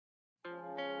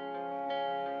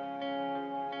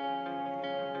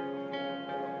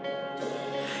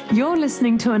You're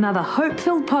listening to another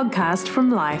hope-filled podcast from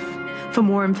Life. For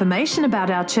more information about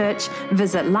our church,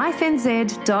 visit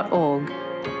lifenz.org.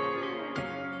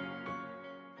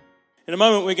 In a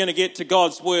moment, we're going to get to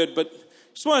God's Word, but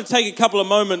just want to take a couple of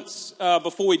moments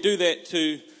before we do that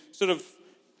to sort of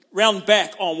round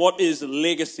back on what is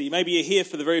legacy. Maybe you're here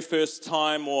for the very first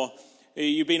time, or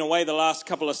you've been away the last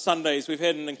couple of Sundays. We've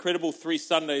had an incredible 3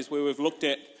 Sundays where we've looked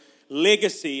at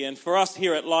legacy, and for us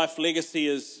here at Life, legacy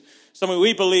is something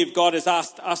we believe God has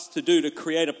asked us to do, to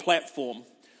create a platform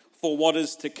for what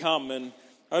is to come. And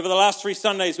over the last 3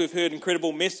 Sundays, we've heard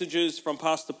incredible messages from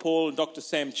Pastor Paul and Dr.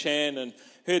 Sam Chan, and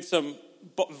heard some,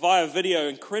 via video,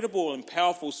 incredible and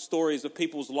powerful stories of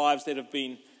people's lives that have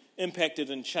been impacted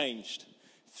and changed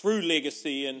through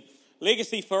legacy. And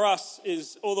legacy for us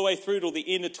is all the way through till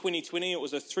the end of 2020. It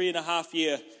was a 3.5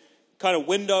 year kind of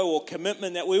window or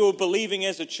commitment that we were believing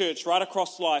as a church right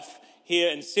across Life,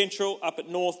 here in Central, up at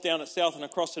North, down at South, and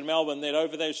across in Melbourne, that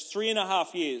over those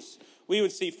 3.5 years, we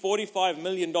would see $45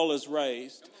 million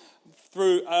raised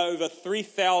through over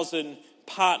 3,000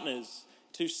 partners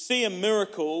to see a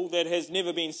miracle that has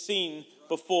never been seen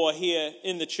before here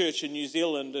in the church in New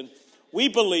Zealand. And we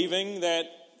believing that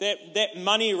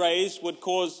money raised would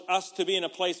cause us to be in a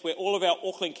place where all of our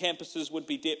Auckland campuses would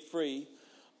be debt-free.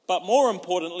 But more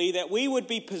importantly, that we would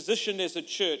be positioned as a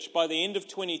church by the end of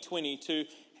 2020 to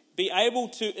be able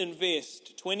to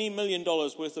invest $20 million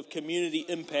worth of community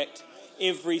impact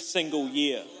every single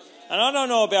year. And I don't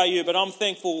know about you, but I'm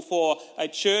thankful for a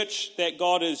church that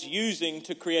God is using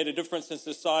to create a difference in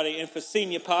society, and for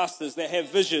senior pastors that have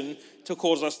vision to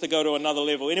cause us to go to another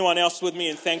level. Anyone else with me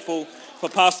and thankful for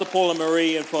Pastor Paul and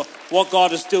Marie and for what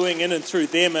God is doing in and through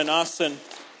them and us? And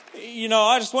you know,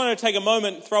 I just wanted to take a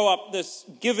moment and throw up this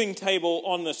giving table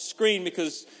on the screen,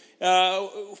 because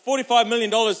 $45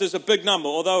 million is a big number,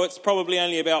 although it's probably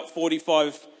only about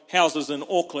 45 houses in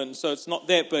Auckland, so it's not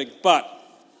that big. But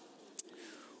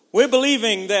we're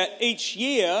believing that each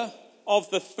year of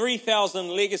the 3,000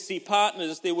 legacy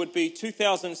partners, there would be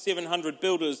 2,700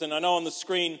 builders. And I know on the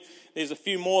screen there's a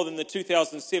few more than the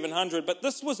 2,700, but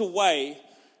this was a way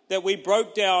that we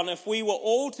broke down, if we were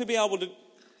all to be able to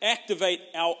activate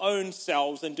our own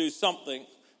selves and do something,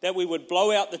 that we would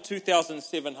blow out the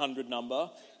 2,700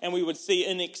 number, and we would see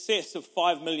in excess of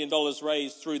 $5 million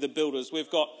raised through the builders. We've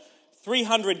got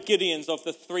 300 Gideons of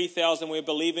the 3,000 we're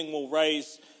believing will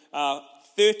raise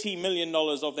 $30 million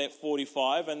of that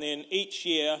 45, and then each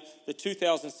year the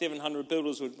 2,700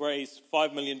 builders would raise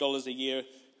 $5 million a year,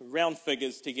 round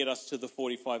figures, to get us to the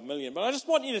 45 million. But I just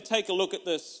want you to take a look at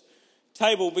this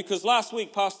table, because last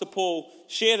week Pastor Paul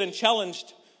shared and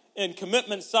challenged in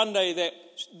Commitment Sunday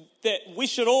that we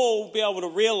should all be able to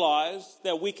realize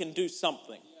that we can do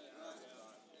something.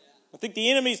 I think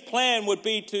the enemy's plan would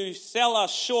be to sell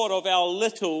us short of our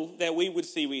little that we would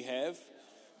see we have,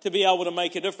 to be able to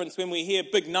make a difference. When we hear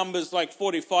big numbers like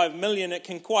 45 million, it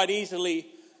can quite easily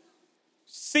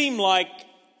seem like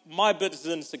my bit is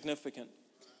insignificant.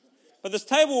 But this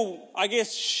table, I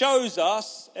guess, shows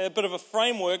us a bit of a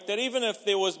framework that even if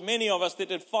there was many of us that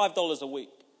did $5 a week,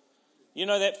 you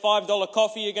know that $5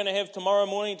 coffee you're going to have tomorrow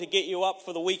morning to get you up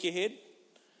for the week ahead?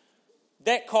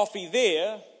 That coffee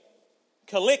there,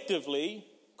 collectively,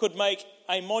 could make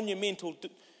a monumental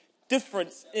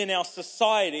difference in our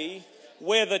society,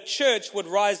 where the church would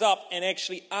rise up and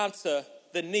actually answer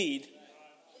the need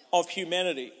of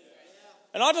humanity.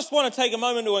 And I just want to take a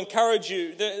moment to encourage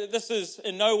you. This is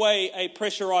in no way a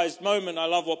pressurized moment. I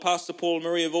love what Pastor Paul and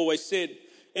Marie have always said.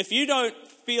 If you don't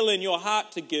feel in your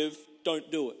heart to give,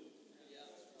 don't do it.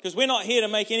 Because we're not here to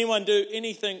make anyone do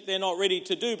anything they're not ready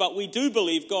to do, but we do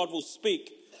believe God will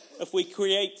speak if we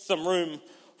create some room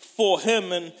for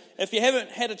Him. And if you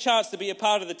haven't had a chance to be a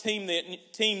part of the team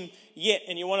yet,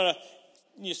 and you want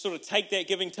to sort of take that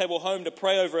giving table home to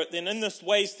pray over it, then in this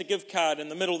Ways to Give card in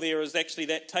the middle there is actually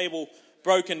that table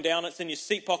broken down. It's in your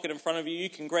seat pocket in front of you.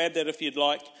 You can grab that if you'd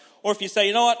like. Or if you say,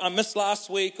 you know what, I missed last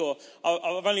week, or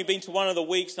I've only been to one of the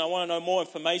weeks and I want to know more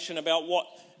information about what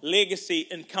legacy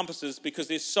encompasses, because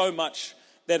there's so much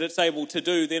that it's able to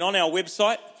do, then on our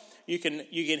website you can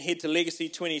head to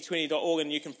legacy2020.org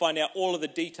and you can find out all of the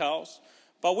details.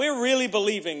 But we're really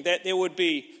believing that there would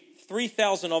be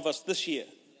 3,000 of us this year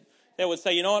that would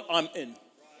say, you know what, I'm in.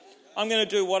 I'm going to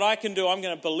do what I can do. I'm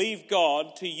going to believe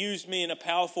God to use me in a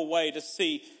powerful way to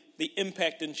see the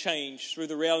impact and change through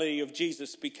the reality of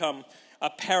Jesus become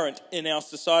apparent in our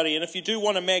society. And if you do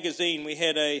want a magazine, we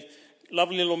had a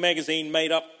lovely little magazine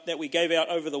made up that we gave out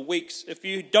over the weeks. If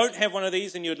you don't have one of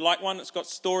these and you'd like one, it's got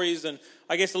stories and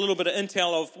I guess a little bit of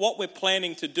intel of what we're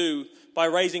planning to do by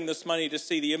raising this money to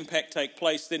see the impact take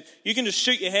place, then you can just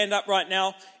shoot your hand up right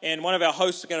now and one of our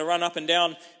hosts are going to run up and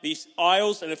down these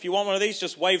aisles. And if you want one of these,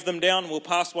 just wave them down. We'll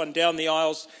pass one down the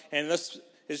aisles. And this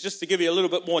is just to give you a little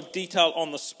bit more detail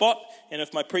on the spot. And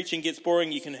if my preaching gets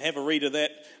boring, you can have a read of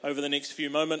that over the next few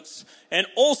moments. And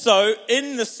also,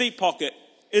 in the seat pocket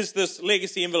is this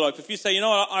legacy envelope. If you say, you know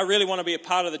what, I really want to be a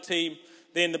part of the team,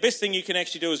 then the best thing you can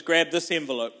actually do is grab this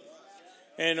envelope.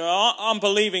 And I'm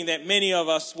believing that many of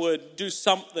us would do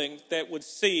something that would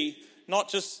see not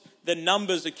just the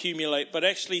numbers accumulate, but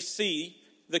actually see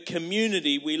the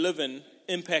community we live in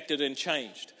impacted and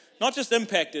changed. Not just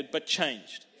impacted, but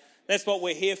changed. That's what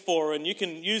we're here for. And you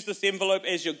can use this envelope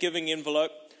as your giving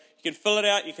envelope. You can fill it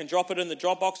out. You can drop it in the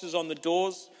drop boxes on the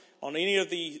doors, on any of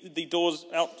the doors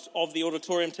out of the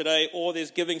auditorium today, or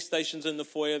there's giving stations in the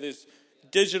foyer. There's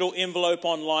digital envelope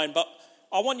online. But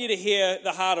I want you to hear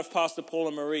the heart of Pastor Paul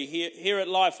and Marie. Here at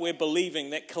Life, we're believing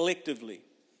that collectively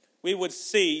we would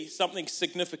see something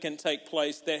significant take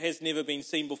place that has never been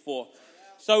seen before.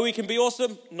 So we can be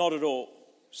awesome? Not at all.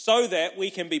 So that we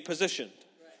can be positioned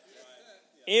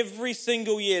every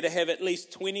single year to have at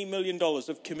least $20 million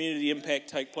of community impact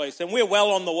take place. And we're well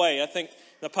on the way. I think in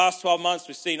the past 12 months,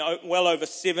 we've seen well over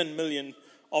 7 million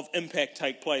of impact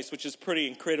take place, which is pretty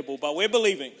incredible. But we're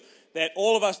believing that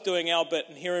all of us doing our bit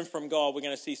and hearing from God, we're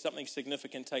going to see something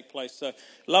significant take place. So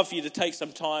love for you to take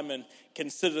some time and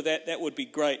consider that. That would be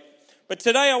great. But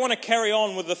today I want to carry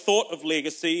on with the thought of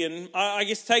legacy and I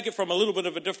guess take it from a little bit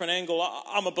of a different angle.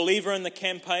 I'm a believer in the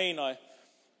campaign.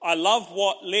 I love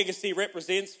what legacy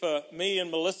represents for me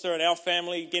and Melissa and our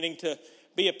family, getting to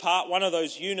be a part, one of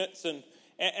those units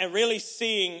and really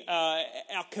seeing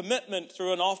our commitment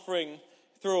through an offering,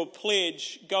 through a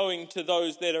pledge, going to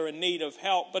those that are in need of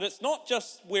help. But it's not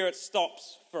just where it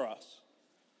stops for us.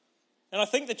 And I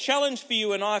think the challenge for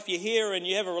you and I, if you're here and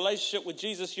you have a relationship with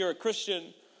Jesus, you're a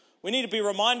Christian, we need to be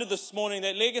reminded this morning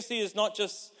that legacy is not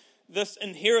just this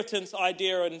inheritance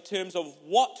idea in terms of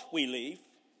what we leave,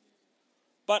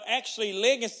 but actually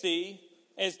legacy,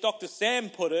 as Dr. Sam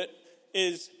put it,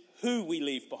 is who we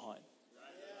leave behind.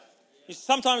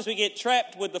 Sometimes we get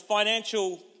trapped with the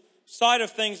financial side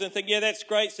of things and think, yeah, that's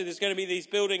great, so there's going to be these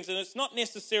buildings. And it's not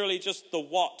necessarily just the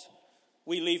what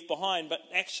we leave behind, but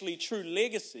actually true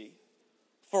legacy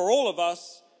for all of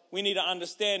us, we need to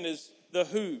understand is the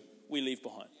who we leave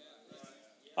behind.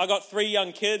 I got 3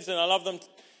 young kids and I love them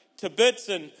to bits,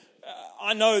 and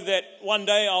I know that one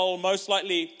day I'll most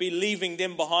likely be leaving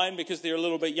them behind because they're a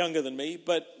little bit younger than me.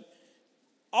 But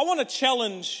I want to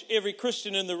challenge every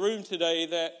Christian in the room today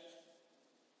that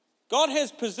God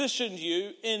has positioned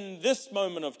you in this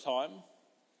moment of time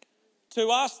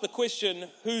to ask the question,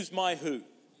 who's my who?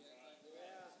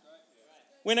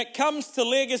 When it comes to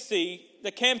legacy,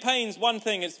 the campaign's one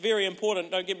thing, it's very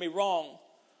important, don't get me wrong.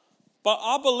 But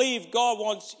I believe God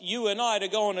wants you and I to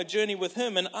go on a journey with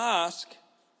Him and ask,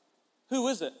 who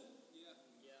is it?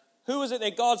 Who is it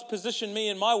that God's positioned me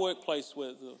in my workplace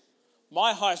with?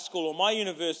 My high school or my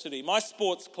university, my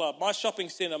sports club, my shopping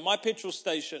center, my petrol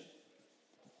station?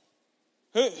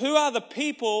 Who are the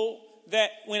people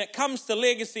that when it comes to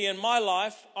legacy in my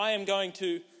life, I am going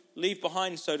to leave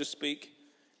behind, so to speak,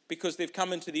 because they've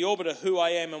come into the orbit of who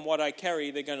I am and what I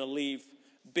carry. They're going to leave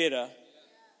better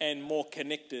and more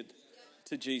connected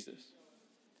to Jesus.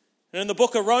 And in the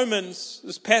book of Romans,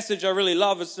 this passage I really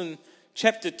love, it's in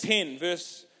chapter 10,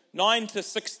 verse 9 to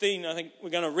 16, I think we're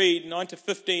going to read, 9 to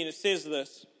 15, it says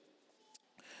this.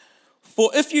 For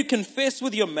if you confess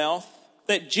with your mouth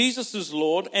that Jesus is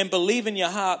Lord and believe in your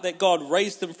heart that God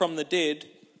raised Him from the dead,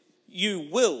 you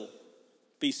will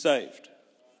be saved.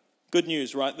 Good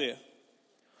news right there.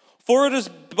 For it is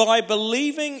by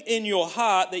believing in your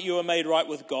heart that you are made right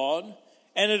with God,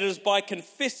 and it is by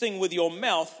confessing with your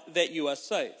mouth that you are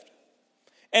saved.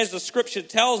 As the scripture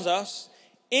tells us,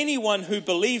 anyone who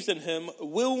believes in Him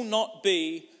will not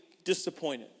be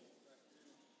disappointed.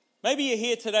 Maybe you're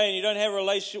here today and you don't have a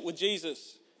relationship with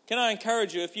Jesus. Can I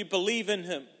encourage you, if you believe in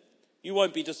Him, you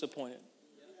won't be disappointed.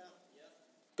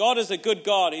 God is a good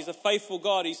God. He's a faithful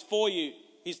God. He's for you.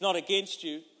 He's not against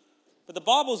you. But the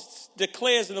Bible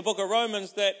declares in the book of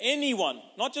Romans that anyone,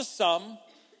 not just some,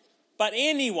 but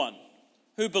anyone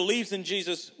who believes in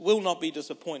Jesus will not be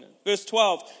disappointed. Verse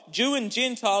 12, Jew and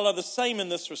Gentile are the same in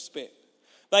this respect.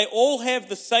 They all have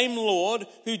the same Lord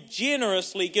who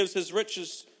generously gives His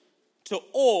riches to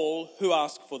all who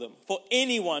ask for them. For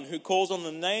anyone who calls on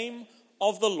the name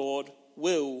of the Lord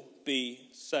will be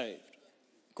saved.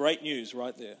 Great news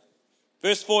right there.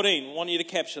 Verse 14, I want you to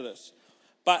capture this.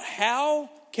 But how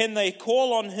can they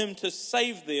call on him to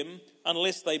save them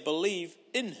unless they believe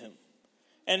in him?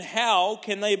 And how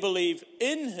can they believe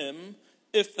in him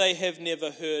if they have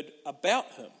never heard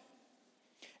about him?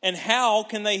 And how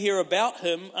can they hear about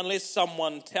him unless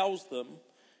someone tells them?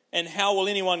 And how will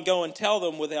anyone go and tell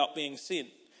them without being sent?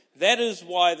 That is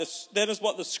what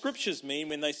the scriptures mean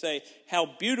when they say, how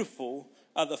beautiful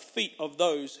are the feet of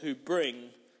those who bring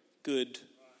good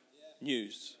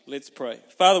news. Let's pray.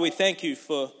 Father, we thank you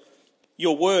for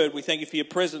your word. We thank you for your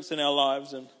presence in our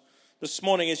lives. And this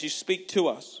morning as you speak to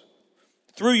us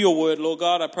through your word, Lord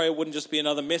God, I pray it wouldn't just be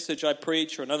another message I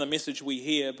preach or another message we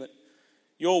hear, but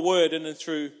your word in and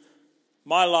through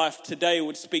my life today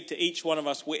would speak to each one of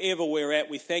us wherever we're at.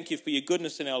 We thank you for your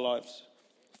goodness in our lives,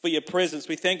 for your presence.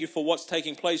 We thank you for what's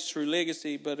taking place through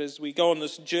Legacy. But as we go on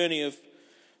this journey of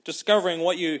discovering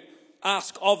what you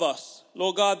ask of us,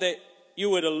 Lord God, that you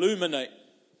would illuminate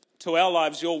to our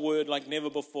lives your word like never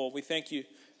before. We thank you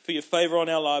for your favor on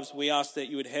our lives. We ask that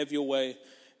you would have your way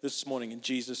this morning in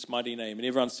Jesus' mighty name. And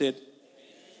everyone said,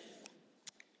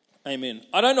 Amen.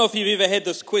 I don't know if you've ever had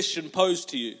this question posed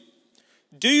to you.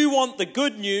 Do you want the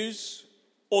good news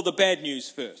or the bad news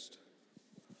first?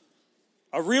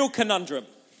 A real conundrum.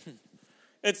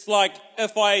 It's like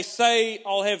if I say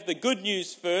I'll have the good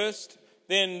news first,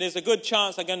 then there's a good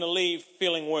chance I'm going to leave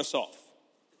feeling worse off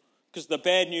because the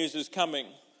bad news is coming.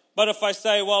 But if I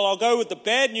say, well, I'll go with the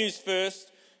bad news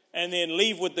first and then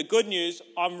leave with the good news,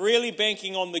 I'm really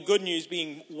banking on the good news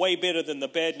being way better than the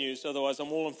bad news. Otherwise,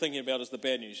 all I'm thinking about is the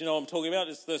bad news. You know what I'm talking about?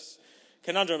 It's this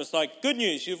conundrum. It's like, good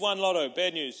news, you've won lotto.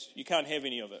 Bad news, you can't have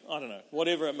any of it. I don't know,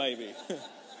 whatever it may be.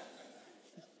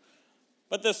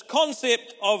 But this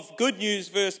concept of good news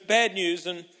versus bad news,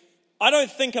 and I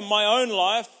don't think in my own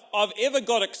life I've ever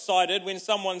got excited when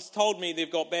someone's told me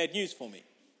they've got bad news for me.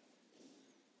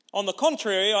 On the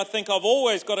contrary, I think I've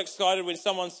always got excited when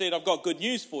someone said, I've got good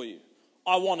news for you.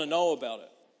 I want to know about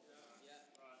it.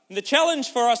 And the challenge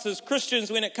for us as Christians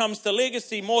when it comes to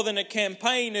Legacy, more than a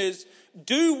campaign, is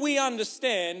do we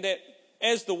understand that,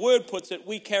 as the word puts it,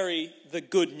 we carry the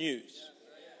good news?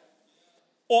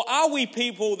 Or are we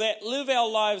people that live our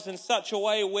lives in such a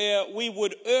way where we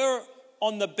would err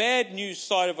on the bad news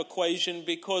side of equation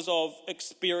because of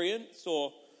experience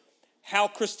or how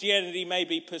Christianity may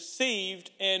be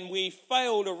perceived, and we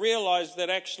fail to realize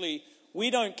that actually we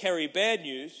don't carry bad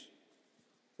news,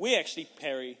 we actually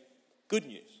carry good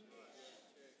news.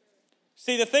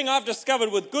 See, the thing I've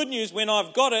discovered with good news when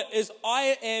I've got it is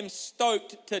I am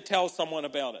stoked to tell someone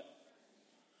about it.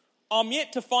 I'm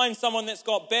yet to find someone that's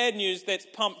got bad news that's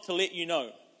pumped to let you know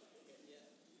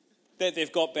that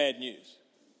they've got bad news.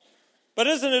 But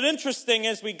isn't it interesting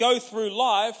as we go through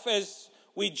life, as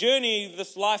we journey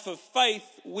this life of faith,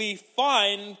 we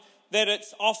find that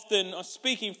it's often,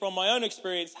 speaking from my own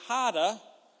experience, harder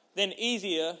than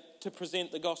easier to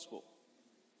present the gospel.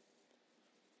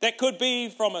 That could be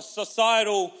from a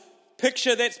societal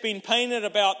picture that's been painted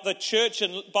about the church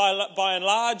and by and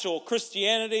large, or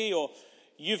Christianity, or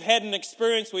you've had an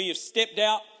experience where you've stepped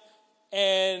out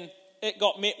and it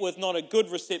got met with not a good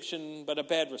reception but a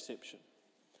bad reception.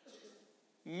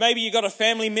 Maybe you got a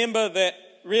family member that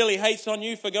really hates on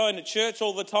you for going to church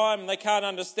all the time and they can't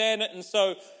understand it, and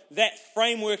so that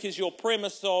framework is your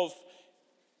premise of,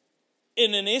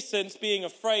 in an essence, being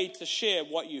afraid to share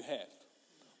what you have.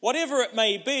 Whatever it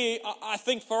may be, I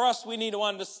think for us we need to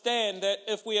understand that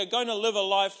if we are going to live a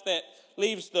life that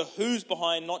leaves the who's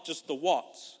behind, not just the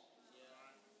what's,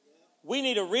 we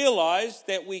need to realize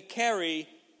that we carry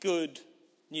good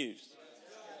news.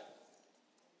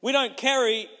 We don't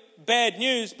carry bad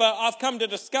news, but I've come to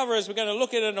discover, as we're going to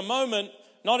look at it in a moment,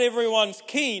 not everyone's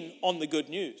keen on the good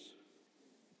news.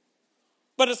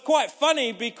 But it's quite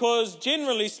funny because,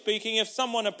 generally speaking, if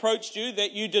someone approached you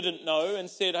that you didn't know and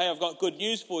said, hey, I've got good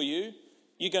news for you,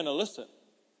 you're going to listen.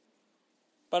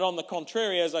 But on the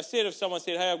contrary, as I said, if someone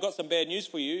said, hey, I've got some bad news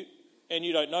for you, and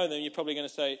you don't know them, you're probably going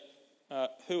to say,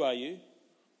 who are you?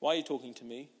 Why are you talking to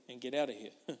me? And get out of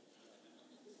here.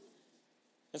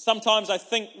 And sometimes I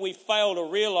think we fail to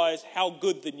realize how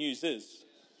good the news is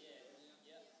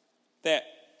that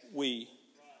we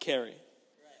carry.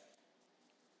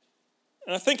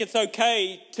 And I think it's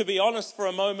okay to be honest for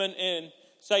a moment and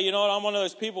say, you know what, I'm one of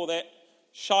those people that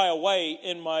shy away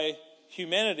in my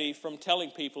humanity from telling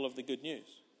people of the good news.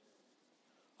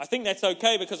 I think that's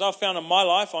okay because I've found in my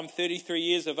life, I'm 33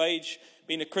 years of age,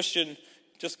 being a Christian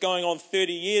just going on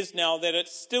 30 years now, that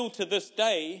it's still to this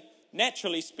day,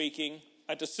 naturally speaking,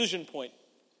 a decision point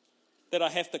that I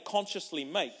have to consciously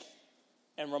make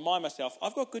and remind myself,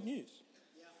 I've got good news.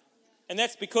 And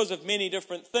that's because of many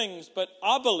different things, but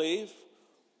I believe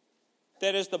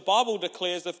that, as the Bible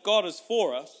declares, if God is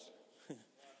for us,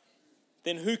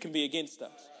 then who can be against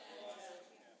us?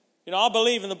 You know, I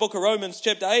believe in the book of Romans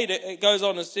chapter 8, it goes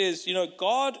on and says, you know,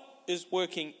 God is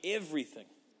working everything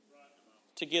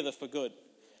together for good.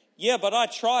 Yeah, but I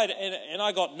tried and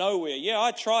I got nowhere. Yeah,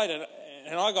 I tried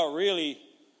and I got really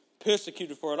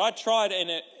persecuted for it. I tried and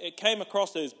it came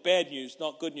across as bad news,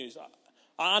 not good news.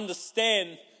 I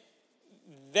understand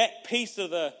that piece of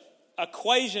the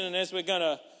equation, and as we're going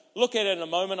to look at it in a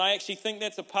moment, I actually think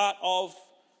that's a part of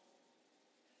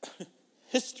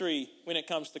history when it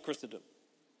comes to Christendom.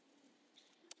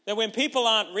 That when people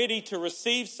aren't ready to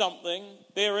receive something,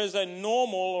 there is a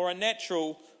normal or a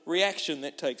natural reaction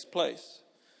that takes place.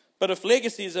 But if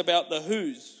legacy is about the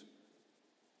who's,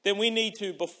 then we need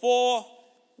to, before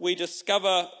we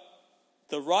discover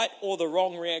the right or the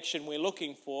wrong reaction we're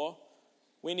looking for,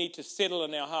 we need to settle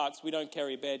in our hearts we don't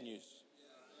carry bad news.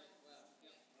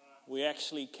 We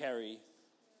actually carry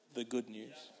the good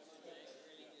news.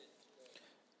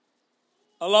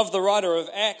 I love the writer of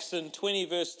Acts in 20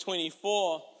 verse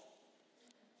 24.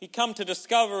 He come to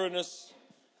discover in his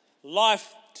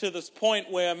life to this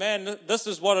point where, man, this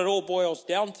is what it all boils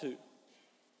down to.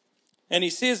 And he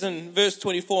says in verse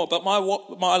 24, but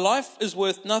my life is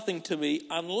worth nothing to me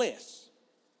unless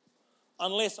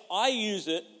I use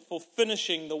it for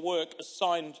finishing the work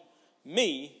assigned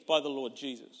me by the Lord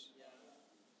Jesus.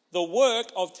 The work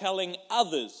of telling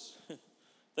others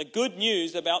the good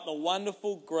news about the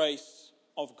wonderful grace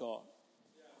of God.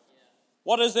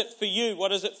 What is it for you?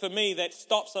 What is it for me that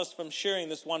stops us from sharing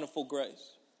this wonderful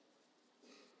grace?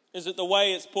 Is it the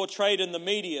way it's portrayed in the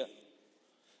media?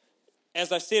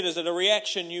 As I said, is it a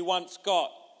reaction you once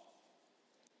got?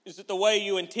 Is it the way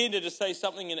you intended to say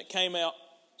something and it came out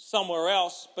somewhere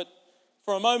else? But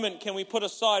for a moment, can we put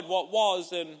aside what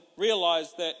was and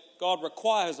realize that God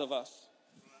requires of us,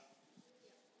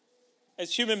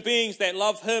 as human beings that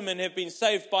love Him and have been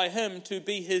saved by Him, to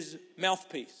be His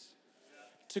mouthpiece,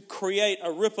 to create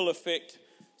a ripple effect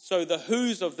so the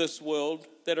who's of this world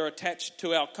that are attached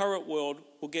to our current world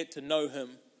will get to know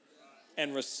Him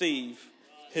and receive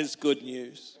His good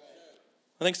news.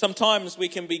 I think sometimes we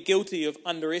can be guilty of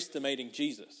underestimating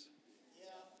Jesus.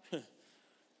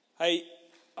 Hey,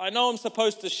 I know I'm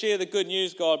supposed to share the good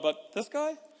news, God, but this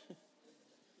guy?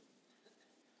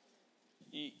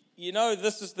 You know,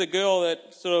 this is the girl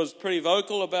that sort of was pretty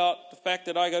vocal about the fact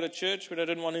that I go to church when I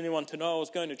didn't want anyone to know I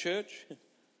was going to church.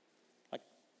 Like,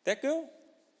 that girl?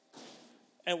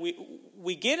 And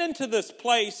we get into this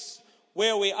place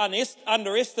where we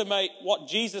underestimate what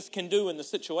Jesus can do in the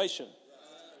situation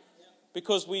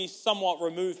because we somewhat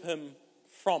remove Him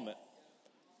from it.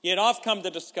 Yet I've come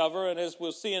to discover, and as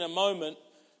we'll see in a moment,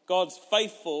 God's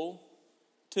faithful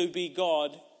to be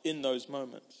God in those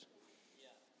moments.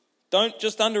 Don't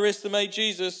just underestimate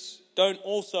Jesus. Don't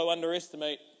also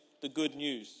underestimate the good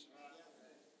news.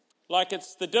 Like,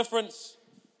 it's the difference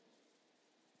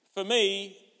for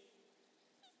me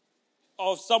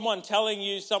of someone telling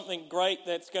you something great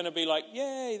that's going to be like,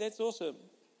 yay, that's awesome,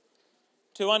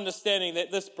 to understanding that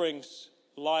this brings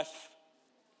life,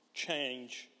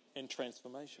 change, and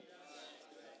transformation.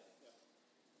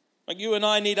 Like, you and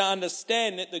I need to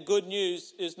understand that the good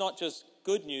news is not just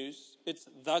good news, it's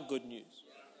the good news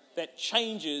that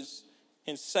changes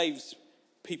and saves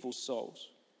people's souls.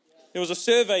 There was a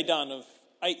survey done of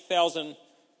 8,000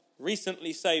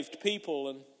 recently saved people,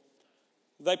 and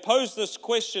they posed this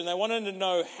question. They wanted to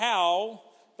know how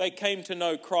they came to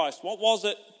know Christ. What was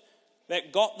it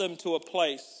that got them to a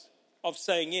place of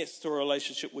saying yes to a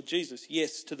relationship with Jesus,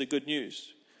 yes to the good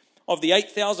news? Of the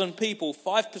 8,000 people,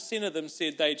 5% of them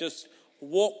said they just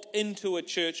walked into a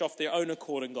church off their own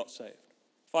accord and got saved.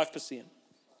 5%.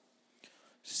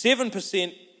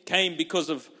 7% came because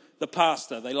of the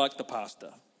pastor. They liked the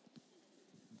pastor.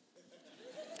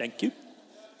 Thank you.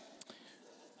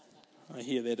 I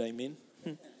hear that, amen.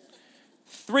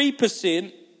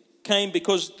 3% came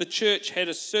because the church had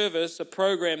a service, a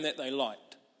program that they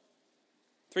liked.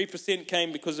 3%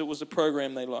 came because it was a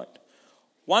program they liked.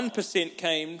 1%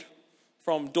 came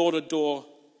from door-to-door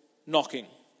knocking,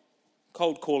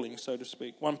 cold calling, so to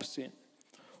speak. 1%.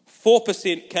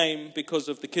 4% came because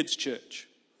of the kids' church.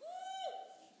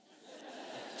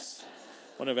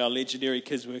 One of our legendary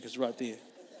kids workers right there.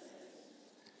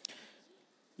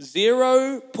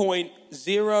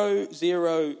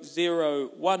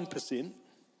 0.0001%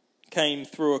 came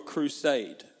through a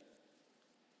crusade.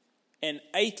 And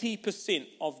 80%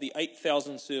 of the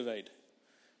 8,000 surveyed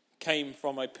came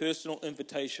from a personal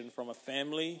invitation from a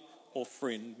family or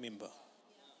friend member.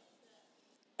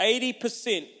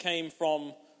 80% came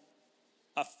from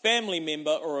a family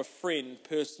member or a friend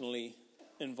personally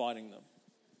inviting them.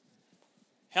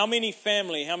 How many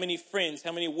family, how many friends,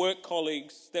 how many work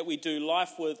colleagues that we do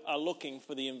life with are looking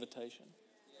for the invitation?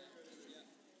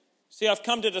 See, I've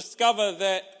come to discover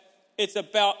that it's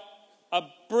about a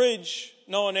bridge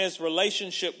known as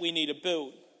relationship we need to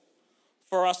build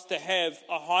for us to have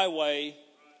a highway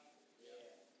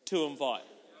to invite.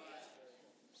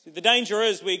 See, the danger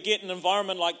is we get an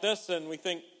environment like this and we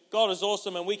think God is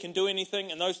awesome and we can do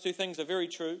anything, and those two things are very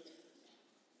true.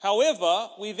 However,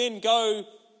 we then go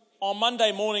on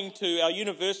Monday morning to our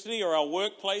university or our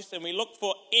workplace and we look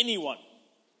for anyone,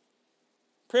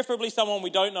 preferably someone we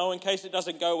don't know in case it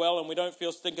doesn't go well and we don't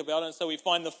feel stink about it. And so we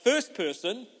find the first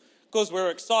person because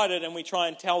we're excited and we try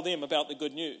and tell them about the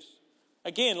good news.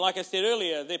 Again, like I said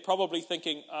earlier, they're probably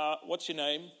thinking, what's your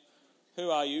name? Who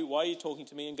are you? Why are you talking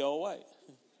to me? And go away.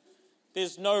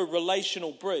 There's no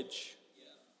relational bridge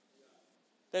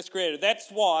that's created. That's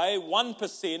why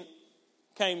 1%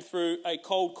 came through a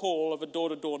cold call of a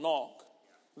door-to-door knock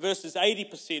versus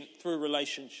 80% through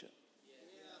relationship.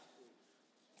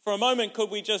 For a moment,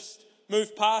 could we just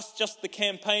move past just the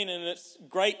campaign and its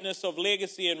greatness of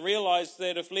legacy and realize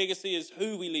that if legacy is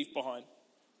who we leave behind,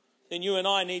 then you and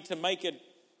I need to make an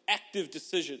active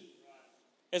decision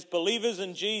as believers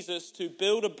in Jesus to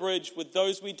build a bridge with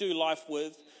those we do life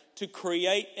with, to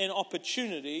create an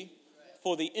opportunity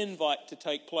for the invite to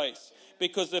take place.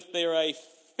 Because if they're a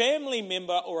family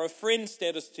member or a friend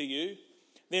status to you,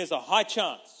 there's a high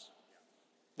chance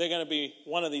they're going to be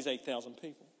one of these 8,000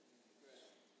 people.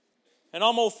 And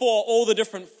I'm all for all the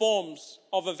different forms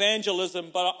of evangelism,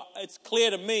 but it's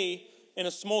clear to me in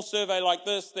a small survey like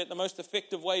this that the most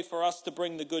effective way for us to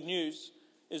bring the good news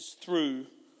is through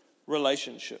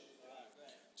relationship.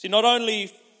 See, not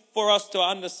only for us to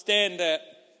understand that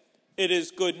it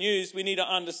is good news, we need to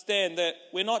understand that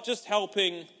we're not just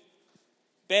helping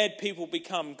bad people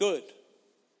become good.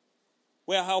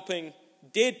 We're helping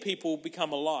dead people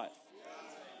become alive.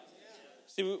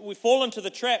 See, we fall into the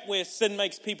trap where sin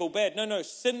makes people bad. No,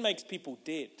 sin makes people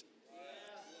dead.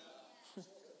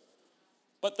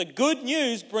 But the good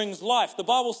news brings life. The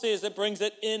Bible says it brings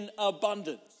it in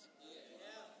abundance.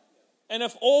 And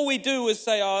if all we do is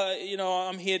say,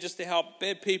 I'm here just to help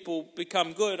bad people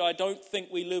become good, I don't think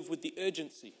we live with the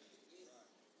urgency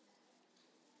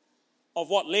of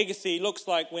what legacy looks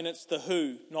like when it's the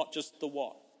who, not just the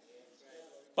what.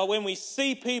 But when we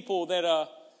see people that are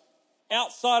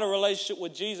outside a relationship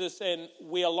with Jesus and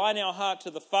we align our heart to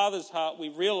the Father's heart, we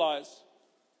realize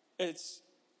it's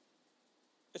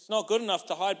not good enough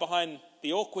to hide behind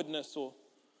the awkwardness or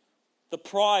the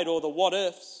pride or the what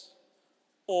ifs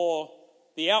or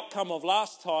the outcome of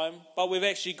last time, but we've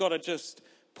actually got to just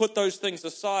put those things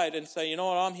aside and say, you know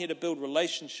what, I'm here to build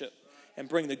relationship and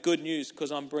bring the good news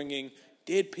because I'm bringing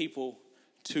dead people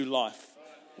to life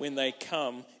when they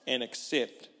come and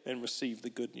accept and receive the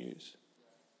good news.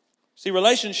 See,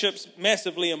 relationships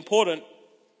massively important.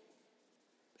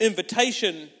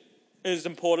 Invitation is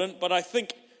important, but I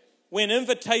think when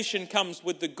invitation comes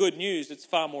with the good news, it's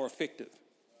far more effective.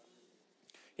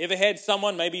 You ever had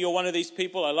someone, maybe you're one of these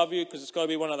people, I love you because it's got to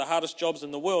be one of the hardest jobs in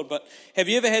the world, but have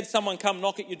you ever had someone come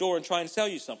knock at your door and try and sell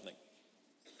you something?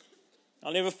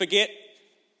 I'll never forget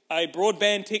a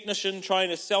broadband technician trying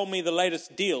to sell me the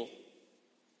latest deal.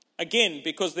 Again,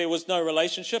 because there was no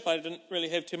relationship, I didn't really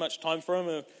have too much time for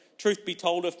him. Truth be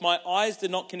told, if my eyes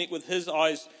did not connect with his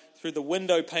eyes through the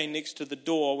window pane next to the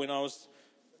door when I was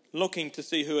looking to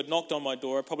see who had knocked on my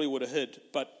door, I probably would have hid,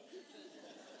 but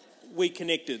we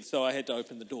connected, so I had to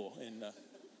open the door. And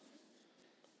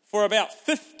for about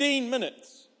 15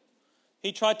 minutes,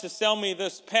 he tried to sell me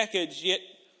this package, yet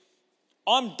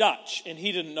I'm Dutch, and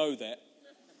he didn't know that.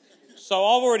 So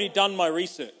I've already done my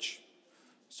research.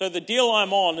 So the deal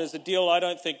I'm on is a deal I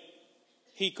don't think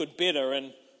he could better.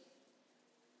 And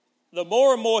the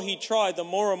more and more he tried, the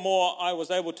more and more I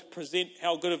was able to present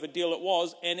how good of a deal it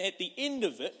was. And at the end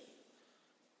of it,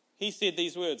 he said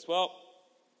these words, well,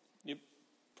 you've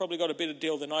probably got a better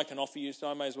deal than I can offer you, so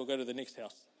I may as well go to the next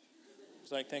house. I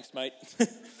was like, thanks, mate.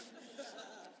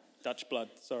 Dutch blood,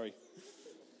 sorry.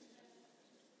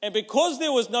 And because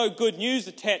there was no good news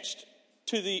attached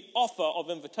to the offer of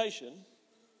invitation,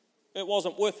 it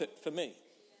wasn't worth it for me.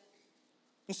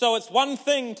 And so it's one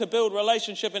thing to build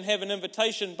relationship and have an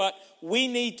invitation, but we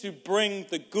need to bring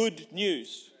the good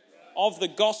news of the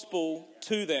gospel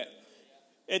to that.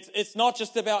 It's not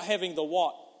just about having the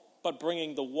what, but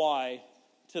bringing the why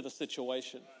to the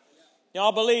situation. Now,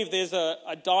 I believe there's a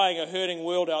dying, a hurting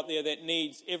world out there that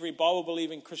needs every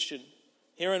Bible-believing Christian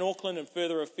here in Auckland and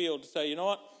further afield to say, you know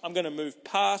what, I'm going to move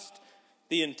past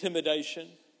the intimidation.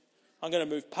 I'm going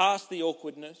to move past the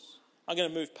awkwardness. I'm going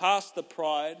to move past the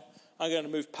pride. I'm going to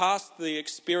move past the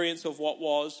experience of what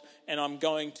was, and I'm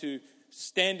going to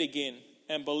stand again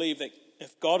and believe that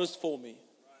if God is for me,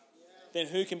 then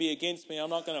who can be against me? I'm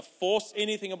not going to force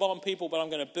anything upon people, but I'm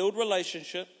going to build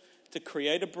relationship to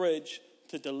create a bridge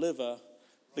to deliver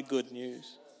the good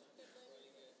news.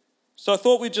 So I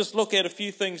thought we'd just look at a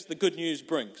few things the good news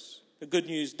brings, the good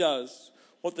news does,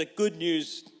 what the good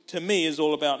news to me is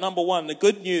all about. Number one, the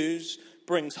good news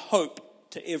brings hope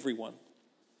to everyone.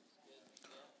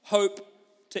 Hope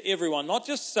to everyone, not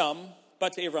just some,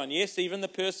 but to everyone. Yes, even the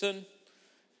person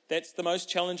that's the most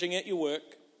challenging at your work,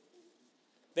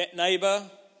 that neighbour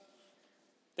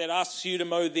that asks you to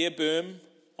mow their berm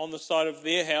on the side of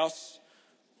their house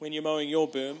when you're mowing your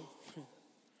berm,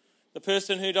 the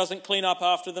person who doesn't clean up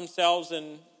after themselves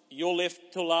and you're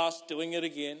left till last doing it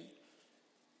again.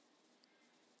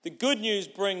 The good news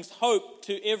brings hope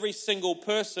to every single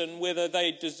person, whether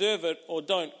they deserve it or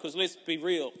don't, because let's be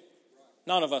real,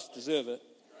 none of us deserve it.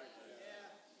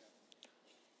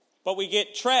 But we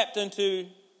get trapped into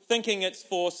thinking it's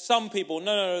for some people.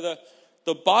 No,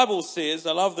 the Bible says,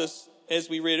 I love this as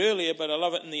we read earlier, but I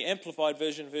love it in the Amplified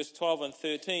Version, verse 12 and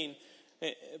 13.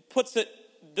 It puts it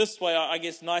this way, I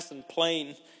guess, nice and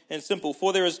plain and simple.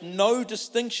 For there is no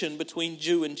distinction between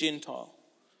Jew and Gentile.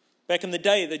 Back in the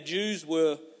day, the Jews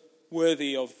were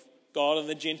worthy of God and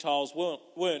the Gentiles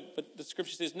weren't. But the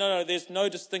scripture says, no, there's no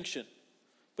distinction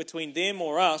between them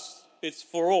or us. It's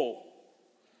for all.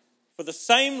 For the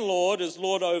same Lord is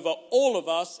Lord over all of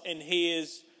us, and he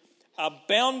is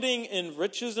abounding in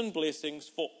riches and blessings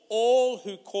for all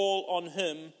who call on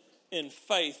him in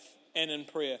faith and in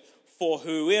prayer. For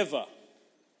whoever.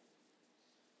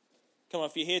 Come on,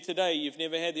 if you're here today, you've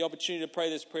never had the opportunity to pray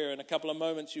this prayer. In a couple of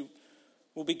moments, you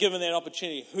will be given that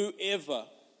opportunity. Whoever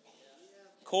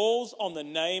calls on the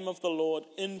name of the Lord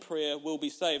in prayer will be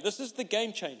saved. This is the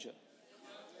game changer.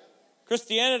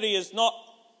 Christianity is not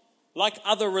like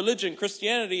other religion.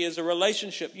 Christianity is a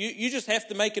relationship. You just have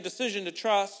to make a decision to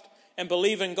trust and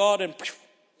believe in God, and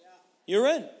you're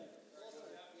in.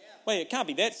 Wait, it can't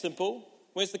be that simple.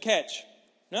 Where's the catch?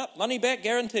 No, money back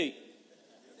guarantee.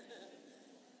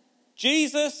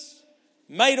 Jesus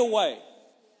made a way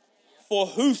for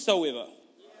whosoever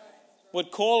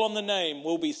would call on the name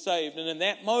will be saved. And in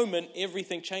that moment,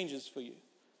 everything changes for you.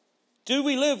 Do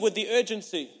we live with the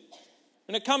urgency?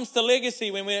 When it comes to legacy,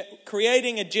 when we're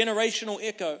creating a generational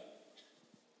echo,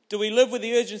 do we live with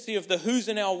the urgency of the who's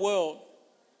in our world?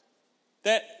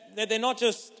 That they're not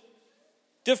just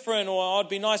different, or oh, it'd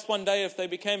be nice one day if they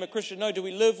became a Christian. No, do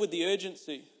we live with the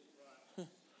urgency?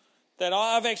 That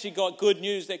I've actually got good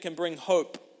news that can bring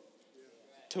hope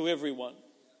to everyone.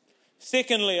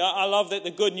 Secondly, I love that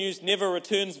the good news never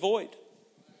returns void.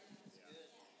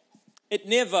 It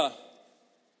never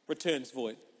returns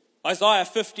void. Isaiah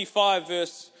 55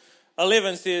 verse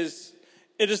 11 says,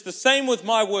 "It is the same with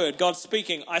my word," God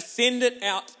speaking, "I send it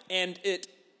out and it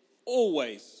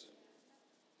always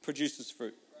produces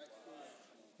fruit."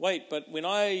 Wait, but when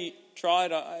I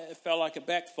tried, I felt like it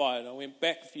backfired. I went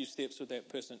back a few steps with that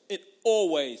person. It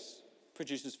always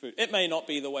produces fruit. It may not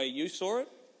be the way you saw it.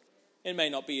 It may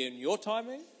not be in your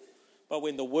timing. But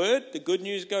when the word, the good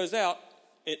news goes out,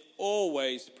 it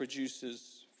always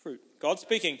produces fruit. God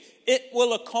speaking, "It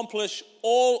will accomplish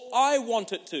all I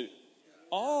want it to."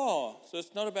 Oh, so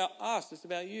it's not about us, it's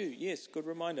about you. Yes, good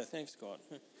reminder. Thanks, God.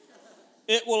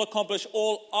 "It will accomplish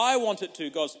all I want it to,"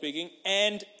 God speaking,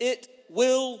 "and it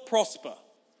will prosper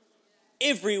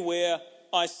everywhere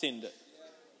I send it."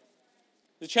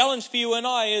 The challenge for you and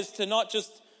I is to not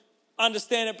just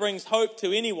understand it brings hope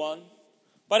to anyone,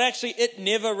 but actually it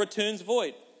never returns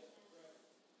void.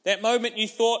 That moment you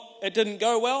thought it didn't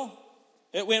go well,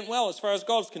 it went well as far as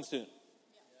God's concerned.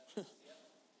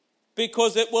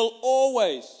 Because it will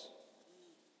always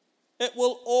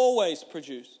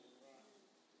produce.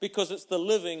 Because it's the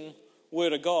living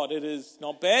word of God. It is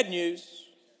not bad news.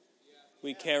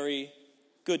 We carry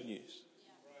good news.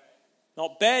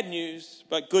 Not bad news,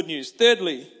 but good news.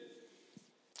 Thirdly,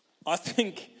 I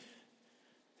think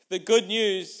the good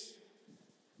news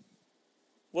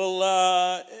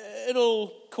it'll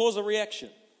cause a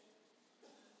reaction.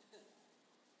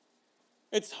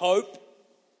 It's hope.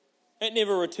 It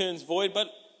never returns void,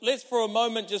 but let's for a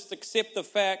moment just accept the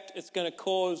fact it's going to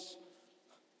cause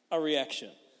a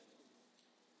reaction.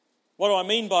 What do I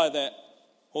mean by that?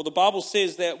 Well, the Bible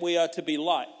says that we are to be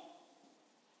light.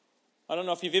 I don't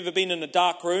know if you've ever been in a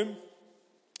dark room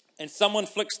and someone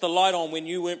flicks the light on when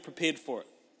you weren't prepared for it.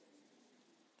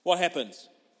 What happens?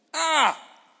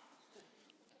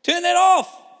 Turn that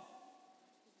off.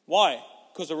 Why?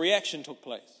 Because a reaction took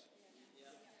place.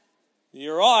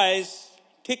 Your eyes,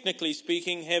 technically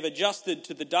speaking, have adjusted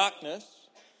to the darkness,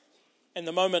 And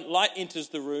the moment light enters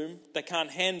the room, they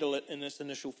can't handle it in this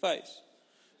initial phase.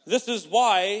 This is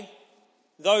why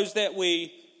those that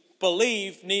we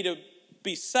believe need to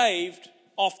be saved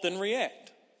often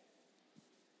react.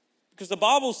 Because the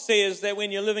Bible says that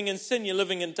when you're living in sin, you're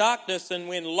living in darkness, and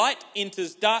when light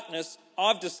enters darkness,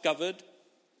 I've discovered,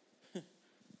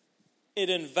 it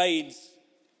invades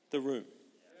the room.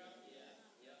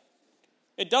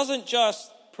 It doesn't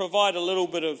just provide a little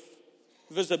bit of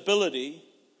visibility,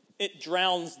 it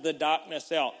drowns the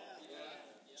darkness out.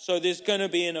 So there's going to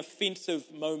be an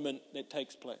offensive moment that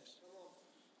takes place.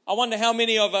 I wonder how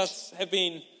many of us have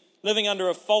been living under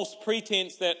a false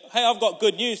pretense that, hey, I've got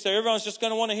good news, so everyone's just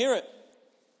going to want to hear it.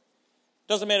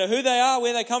 Doesn't matter who they are,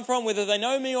 where they come from, whether they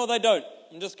know me or they don't.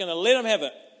 I'm just going to let them have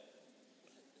it.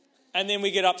 And then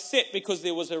we get upset because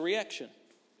there was a reaction.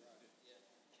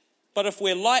 But if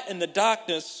we're light in the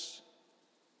darkness,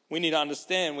 we need to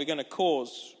understand we're going to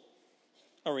cause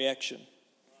a reaction.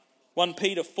 1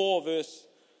 Peter 4 verse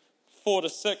 4 to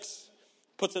 6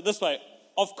 puts it this way.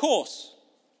 Of course,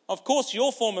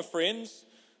 your former friends,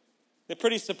 they're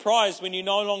pretty surprised when you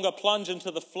no longer plunge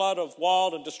into the flood of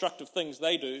wild and destructive things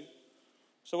they do.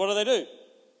 So what do?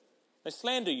 They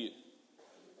slander you.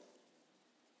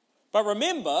 But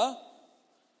remember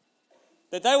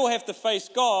that they will have to face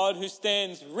God, who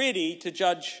stands ready to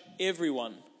judge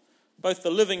everyone, both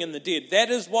the living and the dead. That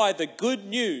is why the good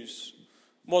news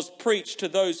was preached to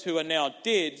those who are now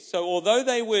dead. So although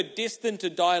they were destined to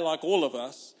die like all of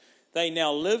us, they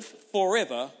now live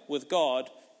forever with God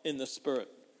in the Spirit.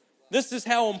 This is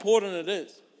how important it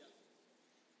is.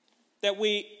 That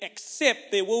we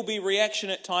accept there will be reaction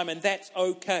at time, and that's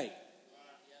okay.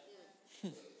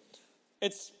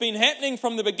 It's been happening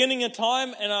from the beginning of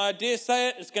time, and I dare say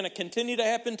it's going to continue to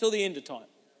happen till the end of time.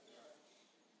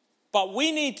 But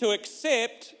we need to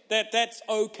accept that that's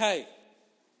okay.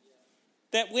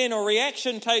 That when a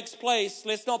reaction takes place,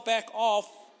 let's not back off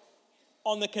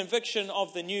on the conviction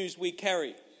of the news we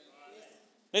carry.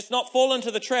 Let's not fall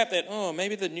into the trap that,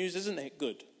 maybe the news isn't that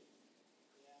good.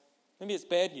 Maybe it's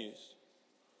bad news.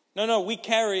 No, we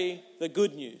carry the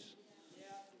good news.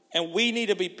 And we need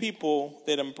to be people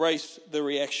that embrace the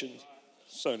reaction,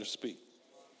 so to speak.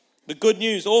 The good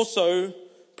news also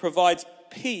provides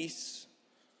peace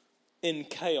in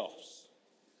chaos.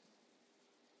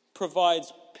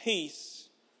 Provides peace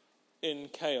in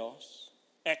chaos.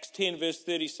 Acts 10 verse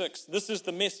 36. This is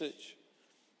the message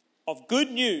of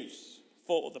good news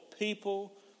for the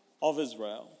people of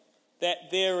Israel.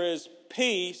 That there is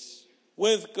peace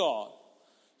with God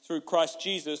through Christ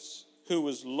Jesus, who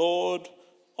is Lord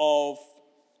of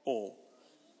all.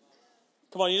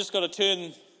 Come on, you just got to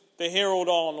turn the Herald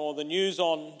on or the news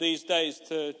on these days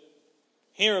to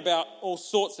hear about all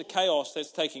sorts of chaos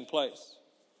that's taking place.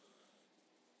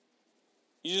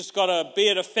 You just got to be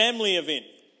at a family event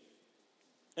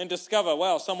and discover,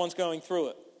 wow, someone's going through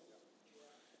it.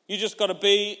 You just got to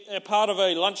be a part of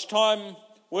a lunchtime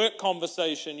work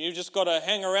conversation. You've just got to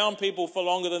hang around people for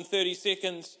longer than 30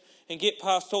 seconds and get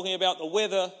past talking about the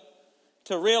weather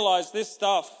to realize this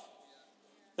stuff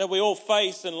that we all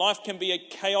face, and life can be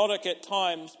chaotic at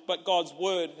times, but God's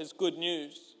word, his good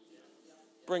news,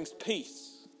 brings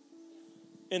peace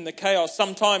in the chaos.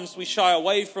 Sometimes we shy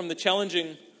away from the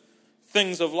challenging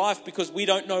things of life because we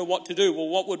don't know what to do. Well,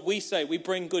 what would we say? We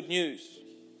bring good news.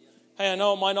 Hey, I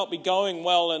know it might not be going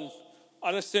well, and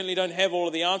I certainly don't have all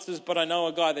of the answers, but I know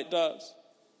a guy that does.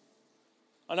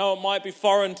 I know it might be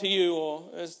foreign to you, or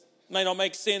it may not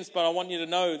make sense, but I want you to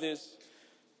know there's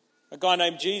a guy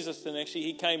named Jesus, and actually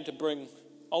he came to bring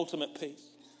ultimate peace.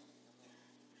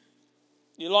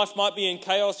 Your life might be in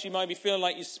chaos. You might be feeling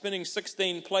like you're spinning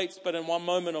 16 plates, but in one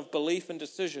moment of belief and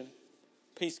decision,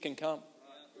 peace can come.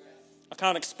 I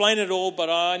can't explain it all, but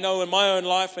I know in my own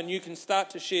life, and you can start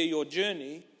to share your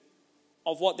journey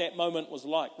of what that moment was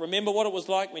like. Remember what it was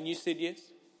like when you said yes?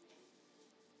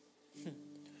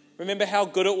 Remember how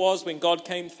good it was when God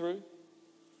came through?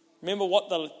 Remember what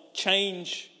the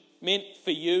change meant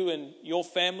for you and your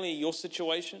family, your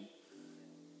situation?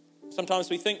 Sometimes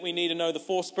we think we need to know the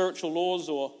 4 spiritual laws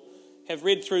or have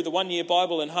read through the 1-year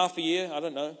Bible in half a year. I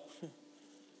don't know.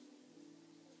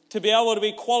 To be able to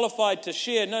be qualified to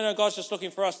share. No, God's just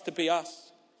looking for us to be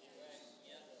us.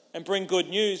 And bring good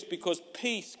news, because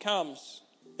peace comes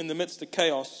in the midst of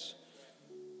chaos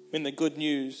when the good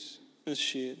news is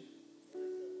shared.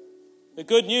 The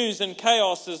good news in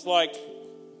chaos is like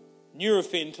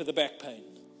Nurofen to the back pain.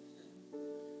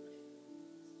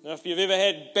 Now, if you've ever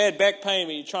had bad back pain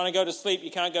where you're trying to go to sleep,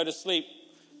 you can't go to sleep,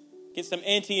 get some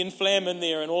anti-inflam in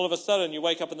there, and all of a sudden you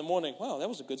wake up in the morning, wow, that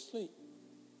was a good sleep.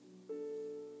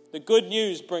 The good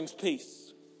news brings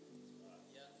peace.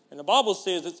 And the Bible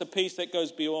says it's a peace that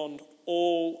goes beyond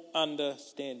all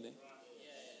understanding.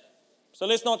 So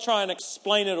let's not try and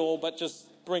explain it all, but just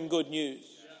bring good news,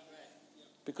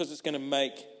 because it's going to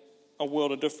make a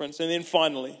world of difference. And then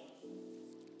finally,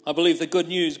 I believe the good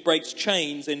news breaks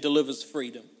chains and delivers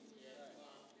freedom.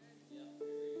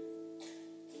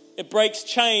 It breaks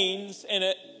chains and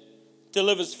it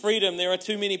delivers freedom. There are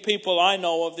too many people I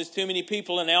know of, there's too many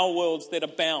people in our worlds that are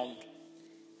bound.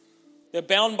 They're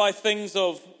bound by things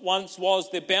of once was.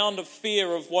 They're bound of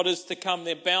fear of what is to come.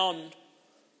 They're bound,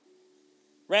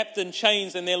 wrapped in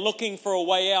chains, and they're looking for a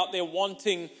way out. They're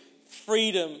wanting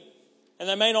freedom. And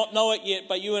they may not know it yet,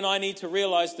 but you and I need to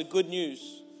realize the good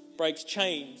news breaks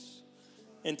chains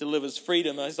and delivers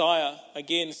freedom. Isaiah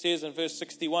again says in verse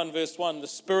 61, verse 1, the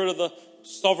Spirit of the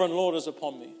Sovereign Lord is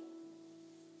upon me.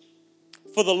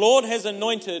 For the Lord has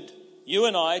anointed you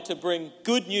and I to bring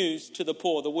good news to the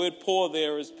poor. The word poor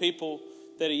there is people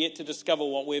that are yet to discover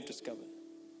what we've discovered.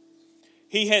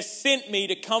 He has sent me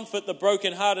to comfort the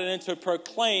brokenhearted and to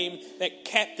proclaim that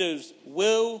captives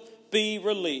will be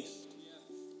released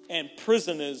and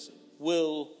prisoners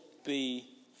will be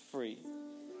free.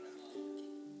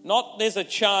 Not there's a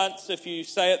chance if you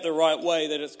say it the right way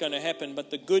that it's going to happen, but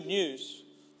the good news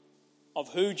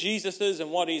of who Jesus is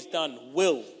and what he's done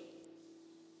will,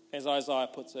 as Isaiah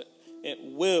puts it, it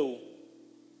will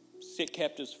set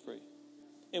captives free.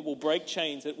 It will break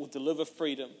chains. It will deliver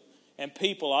freedom. And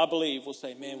people, I believe, will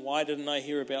say, man, why didn't I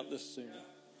hear about this sooner?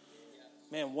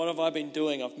 Man, what have I been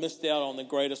doing? I've missed out on the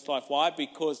greatest life. Why?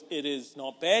 Because it is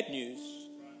not bad news,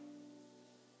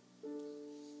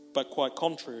 but quite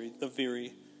contrary, the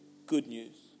very good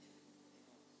news.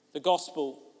 The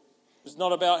gospel is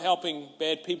not about helping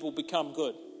bad people become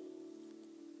good.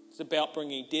 It's about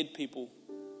bringing dead people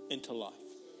into life.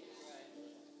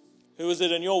 Who is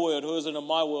it in your world? Who is it in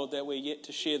my world that we're yet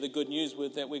to share the good news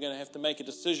with, that we're going to have to make a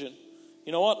decision?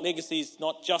 You know what? Legacy is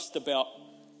not just about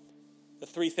the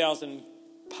 3,000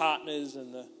 partners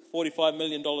and the $45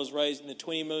 million raised and the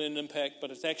 20 million impact, but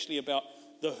it's actually about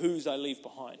the who's I leave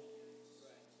behind.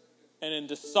 And in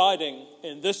deciding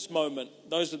in this moment,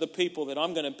 those are the people that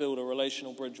I'm going to build a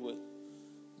relational bridge with.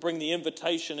 Bring the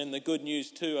invitation and the good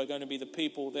news to are going to be the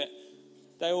people that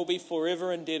they will be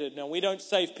forever indebted. Now, we don't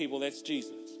save people, that's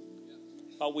Jesus.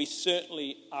 But we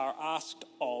certainly are asked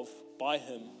of by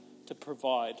him to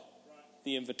provide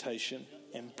the invitation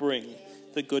and bring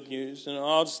the good news. And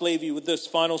I'll just leave you with this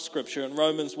final scripture in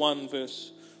Romans 1,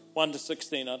 verse 1 to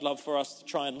 16. I'd love for us to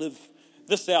try and live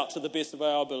this out to the best of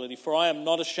our ability. For I am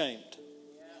not ashamed.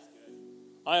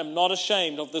 I am not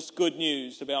ashamed of this good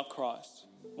news about Christ.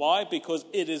 Why? Because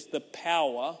it is the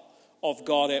power of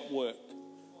God at work,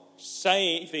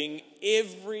 saving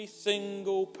every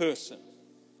single person,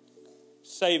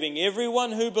 saving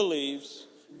everyone who believes,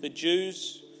 the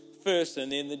Jews first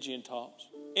and then the Gentiles.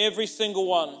 Every single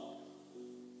one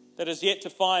that is yet to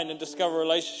find and discover a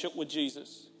relationship with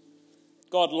Jesus,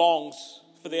 God longs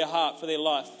for their heart, for their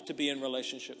life to be in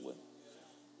relationship with.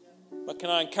 But can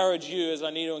I encourage you, as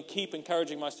I need to keep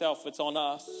encouraging myself, it's on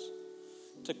us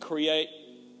to create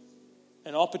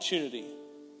an opportunity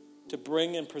to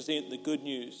bring and present the good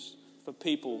news for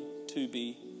people to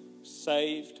be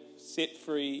saved, set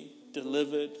free,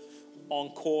 delivered, on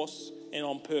course and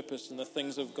on purpose in the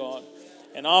things of God.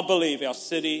 And I believe our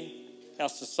city, our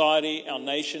society, our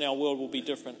nation, our world will be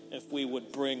different if we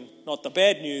would bring not the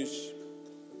bad news,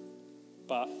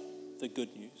 but the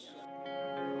good news.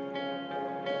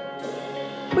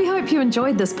 We hope you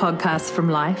enjoyed this podcast from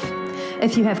Life.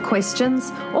 If you have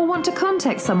questions or want to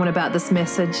contact someone about this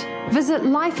message, visit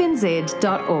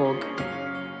lifenz.org.